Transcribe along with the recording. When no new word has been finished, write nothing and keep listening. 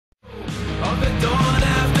the dawn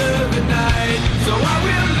after the night. So I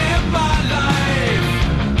will live my life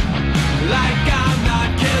like I'm not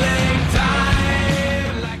killing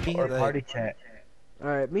time. Or party chat.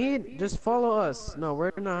 Alright, me, just follow us. No,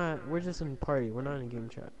 we're not. We're just in party. We're not in game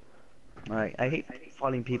chat. Alright, I hate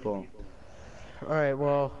following people. Alright,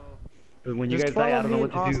 well, But when you just guys die, I follow don't me know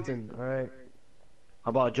and what to do. Austin, alright? How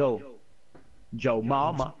about Joe? Joe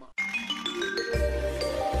Mama.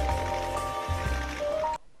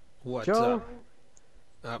 What's Joe,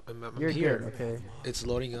 up? I'm you're here. good, okay? It's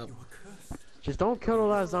loading up. Just don't kill the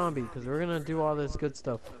last zombie, because we're gonna do all this good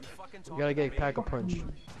stuff. You gotta get Pack-a-Punch.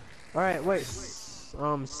 Alright, wait.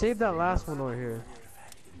 Save that last one over here.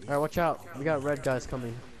 Alright, watch out. We got red guys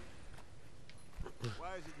coming.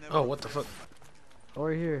 Oh, what the fuck?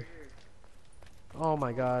 Over here. Oh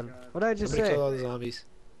my god. What did I just Somebody say? kill all the zombies.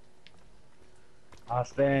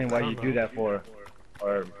 Austin, why you do that for?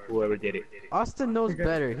 Or whoever did it. Austin knows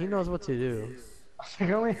better. He knows what to do.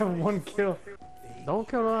 I only have one kill. Don't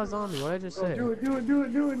kill the last zombie. What did I just say? Do it.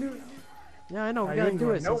 Yeah, I know. We I gotta ain't do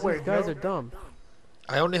going it since nowhere, these guys Joe. are dumb.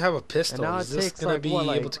 I only have a And pistol. now it Is this takes gonna like be what,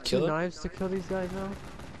 like able to 2 kill it? knives to kill these guys now?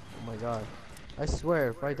 Oh my god. I swear,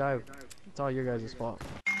 if I die, it's all your guys' fault.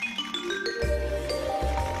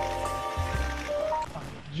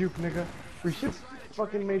 Juke, nigga. We should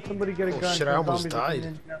fucking made somebody get a Oh, gun. shit, I so almost zombies are coming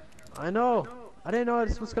died. in. I know. I didn't know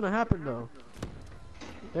this was gonna happen though.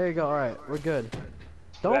 There you go. All right, we're good.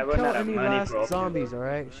 Don't We're kill not any money, last bro. zombies. All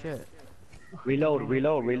right, shit. Reload.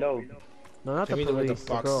 No, not Can the we know where the police. The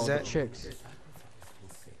box girl, is the at? chicks.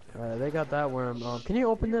 All right, they got that worm. Can you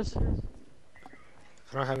open this, I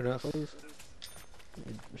don't have enough. please?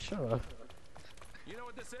 Shut up.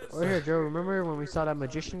 Over here, Joe. Remember when we saw that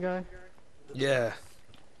magician guy? Yeah.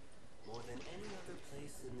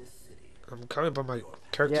 I'm coming, but my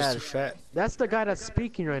character's Yeah. too fat. That's the guy that's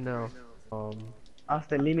speaking right now.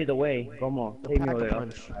 Austin, lead me the way. Come on. Take me over there.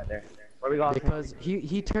 Pack-a-Punch. Right there. Where we go, Austin? Because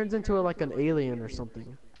he turns into like an alien or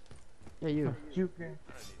something. Yeah, you. Juke.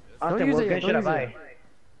 Austin, use what it gun yet, should I don't use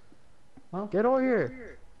buy? Get over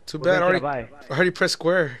here. Too What bad. gun I should I already, buy? I already pressed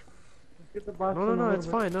square. Get the box No, in a it's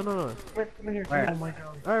little fine. No. bit. Come here. Where? Oh my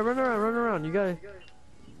god. All right, run around. You gotta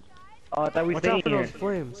Oh, I thought we watch stayed out for here. those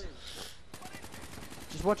flames.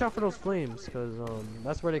 Just watch out for those flames, cause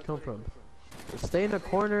that's where they come from. Stay in a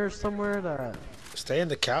corner somewhere that. Stay in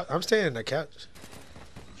the couch. I'm staying in the couch.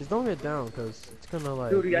 Just don't get down, cause it's gonna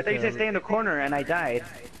like. Dude, I make thought you a- said stay in the corner and I died.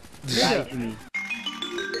 Lied to me.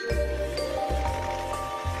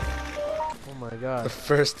 Oh my The god.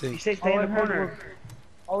 first thing. You say stay in the corner.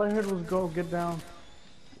 All I heard was go get down.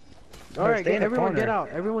 All right, stay in the everyone get corner. out.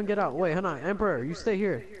 Everyone get out. Wait, hold on, Emperor, you stay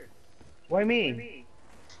here. Why me?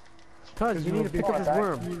 Cause you need to pick up this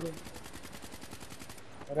worm.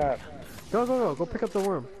 What up? Go pick up the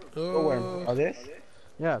worm. Go where? Oh, this?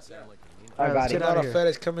 Yeah. I Alright, got let's it. get A out lot of of here.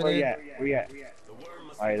 FedEx coming Where in. you at? Where you at?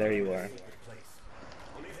 Alright, there you are.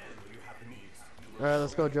 Alright,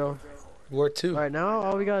 let's go, Joe. Where to? Alright, now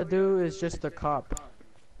all we gotta do is just the cop.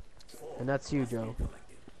 And that's you, Joe.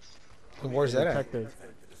 And where's that at? Detective.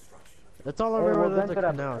 That's all Hey, over what the gun should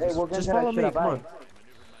I- canal. hey, what gun Just should I- follow should me, I come buy? on.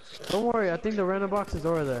 Don't worry, I think the random box is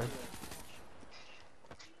over there.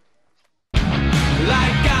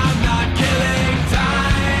 Like